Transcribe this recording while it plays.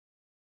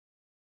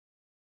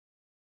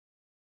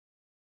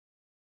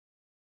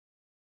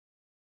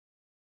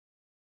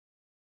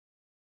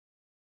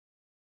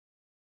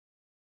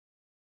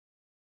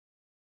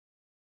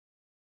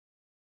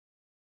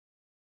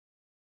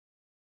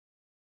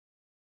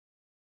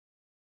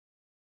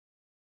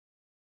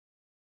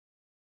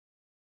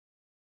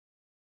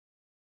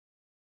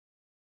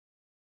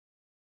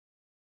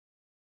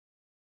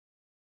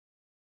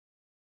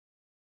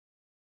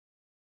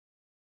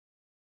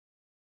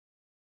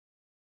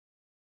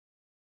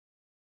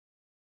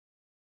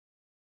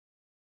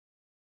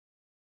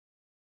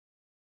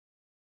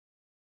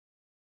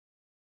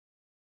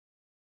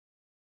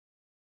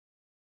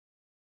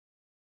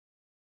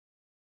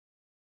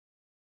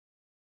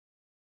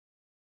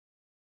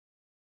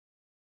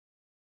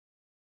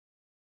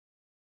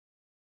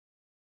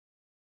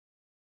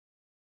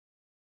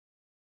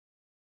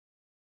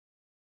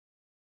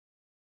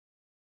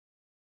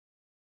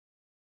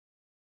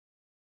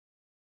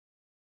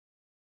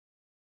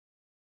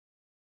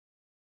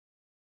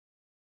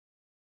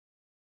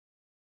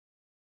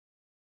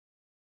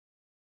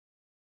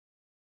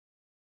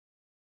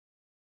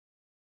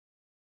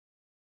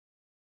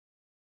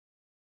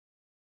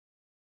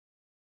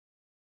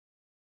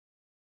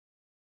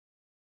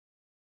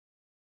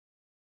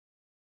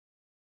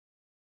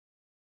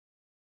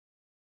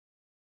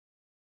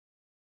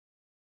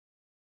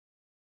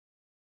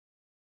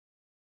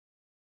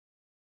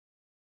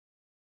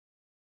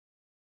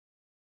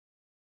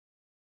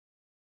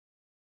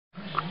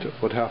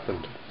What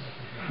happened?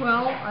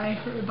 Well, I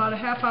heard about a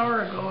half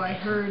hour ago, I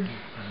heard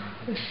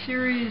a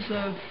series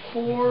of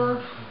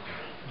 4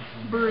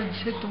 birds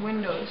hit the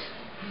windows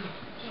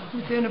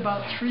within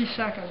about 3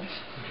 seconds.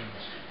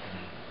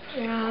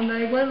 And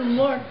I went and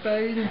looked, but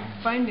I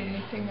didn't find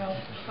anything out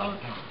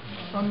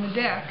on the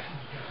deck.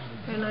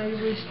 And I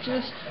was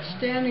just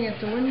standing at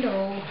the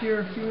window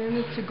here a few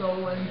minutes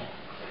ago, and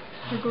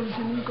there goes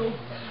an eagle.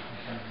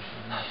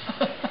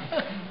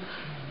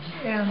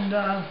 And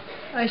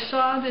I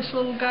saw this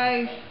little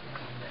guy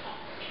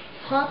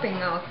hopping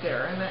out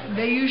there, and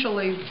they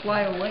usually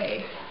fly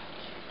away.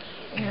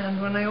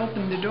 And when I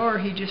opened the door,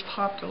 he just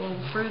hopped a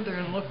little further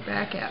and looked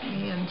back at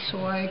me, and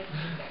so I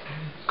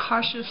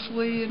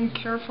cautiously and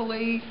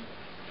carefully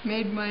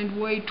made my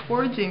way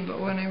towards him, but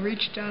when I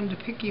reached down to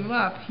pick him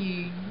up,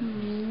 he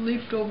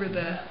leaped over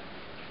the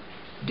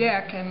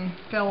deck and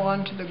fell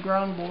onto the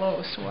ground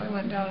below. So I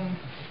went down and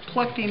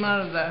plucked him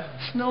out of the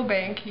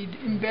snowbank. He'd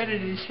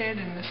embedded his head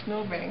in the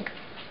snowbank,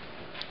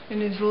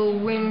 and his little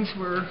wings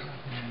were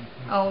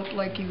out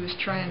like he was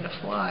trying to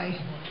fly.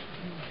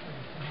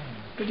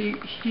 But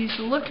he's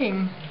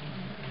looking,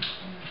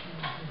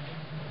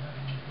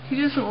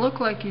 he doesn't look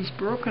like he's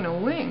broken a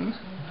wing.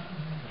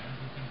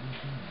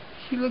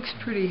 He looks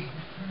pretty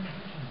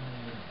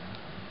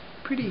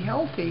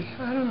healthy.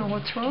 I don't know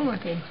what's wrong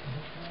with him.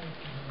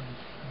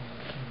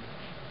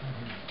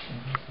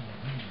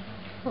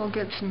 I'll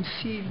get some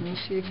seed and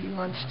see if he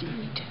wants to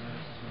eat.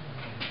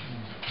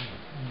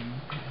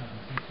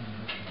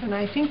 And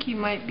I think he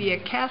might be a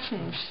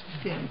Cassin's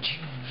finch.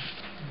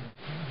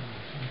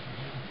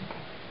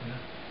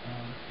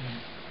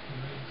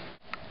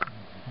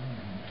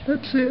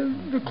 That's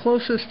the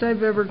closest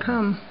I've ever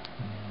come.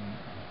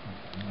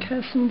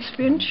 Cassin's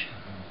finch.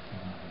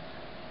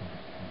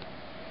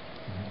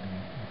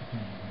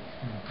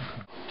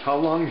 How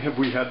long have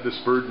we had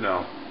this bird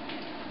now?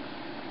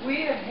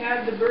 We have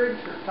had the bird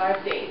for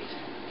 5 days.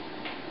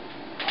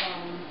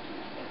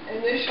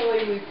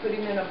 Initially we put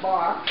him in a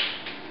box,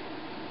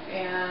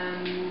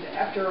 and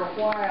after a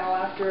while,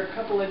 after a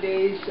couple of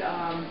days,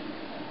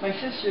 my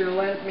sister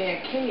lent me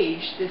a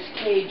cage, this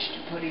cage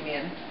to put him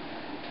in,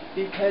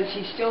 because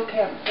he still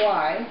can't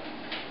fly,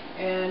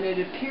 and it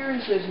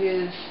appears that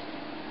his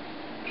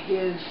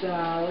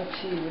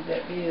let's see, would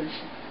that be his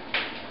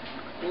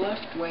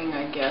left wing,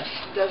 I guess,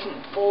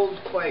 doesn't fold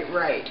quite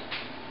right.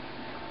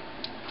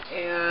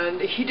 And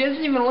he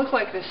doesn't even look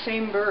like the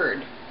same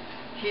bird.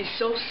 He's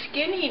so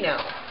skinny now.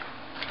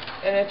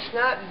 And it's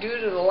not due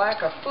to the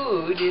lack of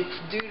food, it's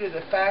due to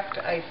the fact,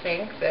 I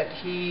think, that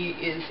he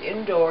is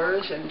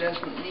indoors and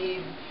doesn't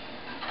need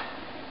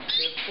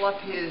to fluff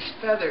his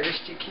feathers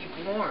to keep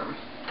warm.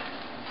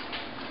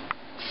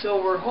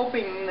 So we're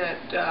hoping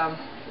that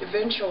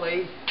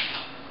eventually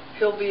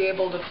he'll be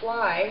able to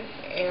fly,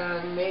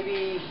 and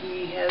maybe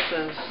he has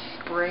a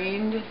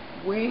sprained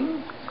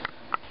wing.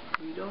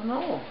 We don't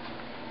know.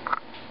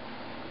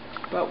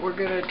 But we're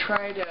going to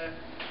try to,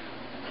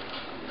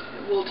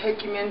 we'll take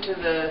him into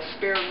the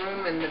spare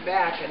room in the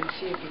back and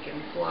see if he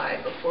can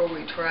fly before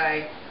we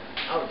try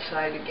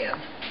outside again.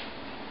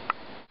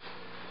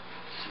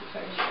 See if I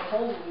can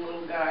hold the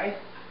little guy.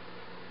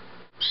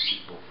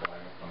 People fly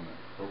up on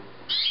the rope.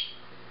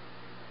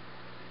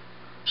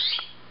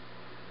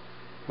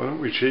 Why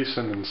don't we chase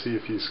him and see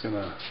if he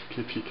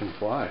can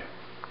fly?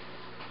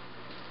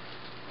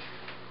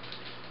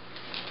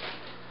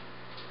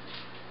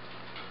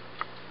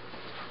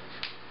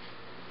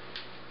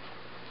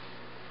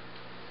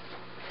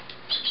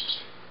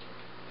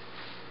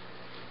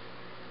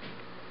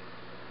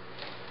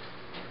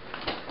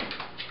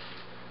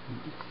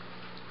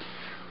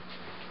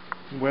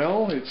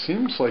 Well, it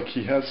seems like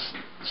he has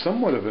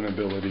somewhat of an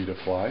ability to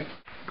fly.